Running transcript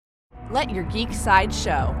Let your geek side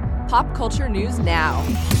show. Pop culture news now.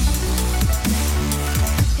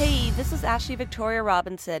 Hey, this is Ashley Victoria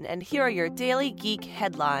Robinson, and here are your daily geek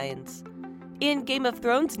headlines. In Game of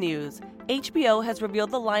Thrones news, HBO has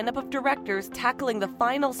revealed the lineup of directors tackling the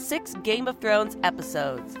final 6 Game of Thrones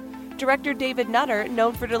episodes. Director David Nutter,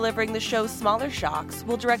 known for delivering the show's smaller shocks,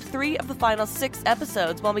 will direct 3 of the final 6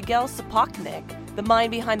 episodes, while Miguel Sapochnik, the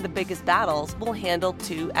mind behind the biggest battles, will handle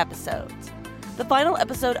 2 episodes. The final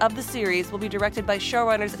episode of the series will be directed by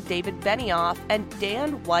showrunners David Benioff and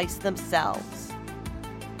Dan Weiss themselves.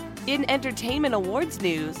 In entertainment awards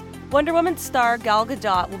news, Wonder Woman star Gal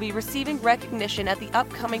Gadot will be receiving recognition at the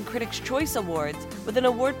upcoming Critics' Choice Awards with an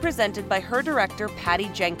award presented by her director Patty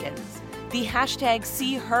Jenkins. The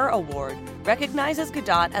 #SeeHer Award recognizes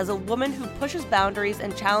Gadot as a woman who pushes boundaries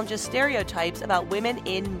and challenges stereotypes about women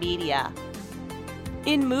in media.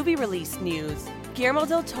 In movie release news, Guillermo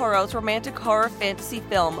del Toro's romantic horror fantasy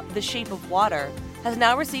film, The Shape of Water, has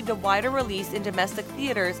now received a wider release in domestic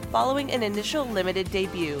theaters following an initial limited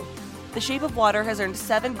debut. The Shape of Water has earned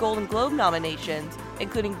 7 Golden Globe nominations,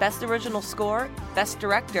 including Best Original Score, Best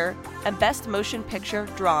Director, and Best Motion Picture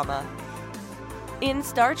Drama. In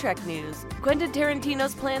Star Trek news, Quentin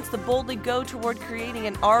Tarantino's plans to boldly go toward creating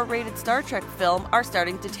an R-rated Star Trek film are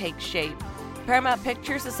starting to take shape. Paramount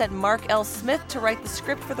Pictures has sent Mark L. Smith to write the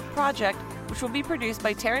script for the project, which will be produced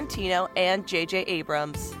by Tarantino and J.J.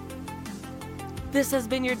 Abrams. This has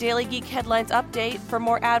been your Daily Geek Headlines update. For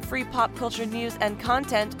more ad-free pop culture news and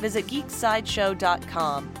content, visit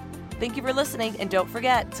geeksideshow.com. Thank you for listening, and don't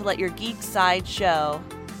forget to let your geek side show.